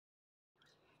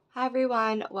Hi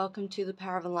everyone, welcome to the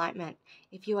Power of Enlightenment.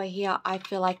 If you are here, I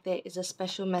feel like there is a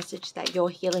special message that your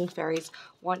healing fairies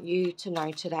want you to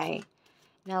know today.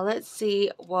 Now let's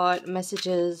see what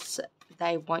messages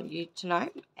they want you to know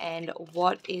and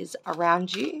what is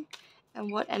around you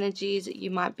and what energies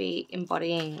you might be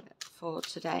embodying for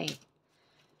today.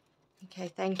 Okay,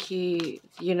 thank you,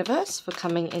 universe, for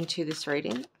coming into this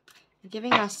reading and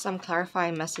giving us some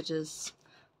clarifying messages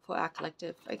for our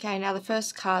collective. Okay, now the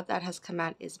first card that has come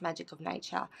out is Magic of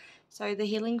Nature. So the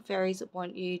healing fairies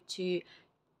want you to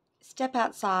step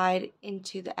outside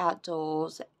into the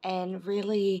outdoors and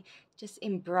really just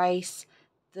embrace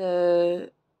the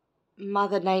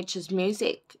Mother Nature's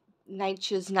music,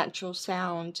 nature's natural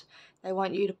sound. They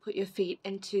want you to put your feet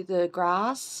into the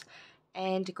grass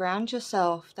and ground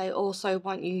yourself. They also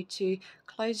want you to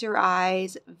close your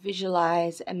eyes,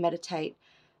 visualize, and meditate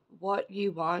what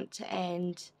you want.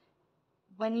 And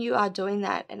when you are doing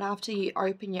that, and after you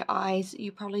open your eyes,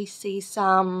 you probably see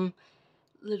some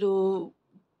little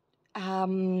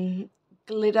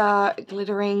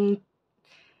glittering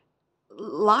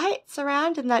lights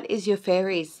around, and that is your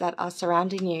fairies that are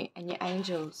surrounding you and your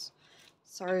angels.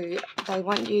 So they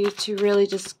want you to really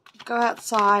just go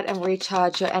outside and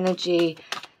recharge your energy.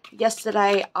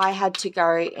 Yesterday I had to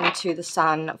go into the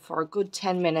sun for a good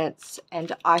 10 minutes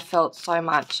and I felt so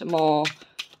much more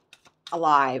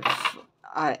alive,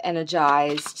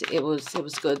 energized. It was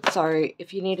good. So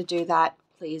if you need to do that,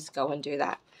 please go and do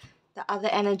that. The other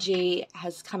energy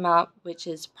has come up, which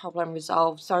is problem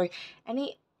resolved. So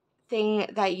anything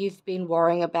that you've been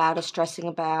worrying about or stressing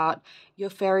about, your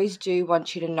fairies do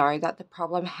want you to know that the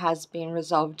problem has been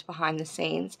resolved behind the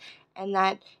scenes and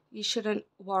that you shouldn't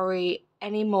worry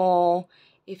anymore.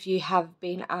 If you have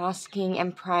been asking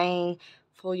and praying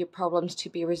for your problems to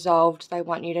be resolved, they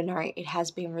want you to know it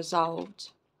has been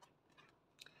resolved.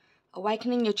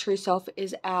 Awakening your true self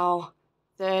is our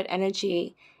third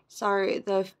energy. So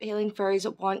the healing fairies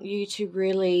want you to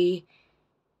really,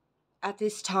 at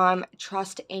this time,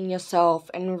 trust in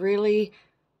yourself and really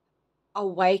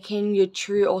awaken your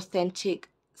true authentic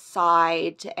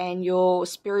side and your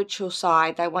spiritual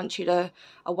side. They want you to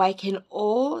awaken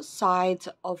all sides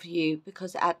of you,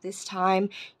 because at this time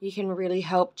you can really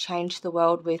help change the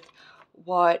world with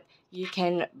what you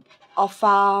can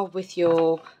offer with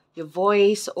your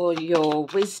voice or your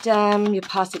wisdom, your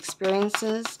past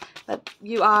experiences. But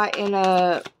you are in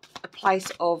a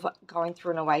place of going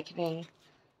through an awakening.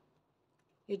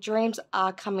 Your dreams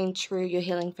are coming true, your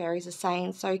healing fairies are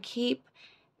saying. So keep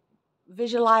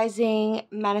visualizing,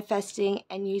 manifesting,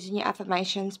 and using your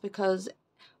affirmations, because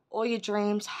all your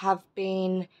dreams have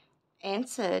been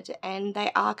answered and they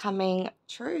are coming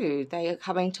true. They are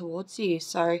coming towards you.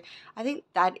 So I think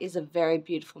that is a very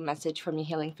beautiful message from your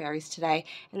healing fairies today.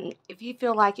 And if you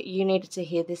feel like you needed to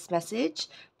hear this message,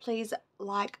 please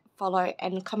like, follow,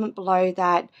 and comment below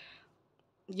that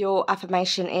your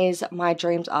affirmation is my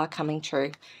dreams are coming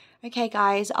true. Okay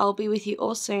guys, I'll be with you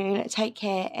all soon. Take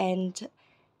care and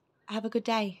have a good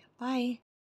day. Bye.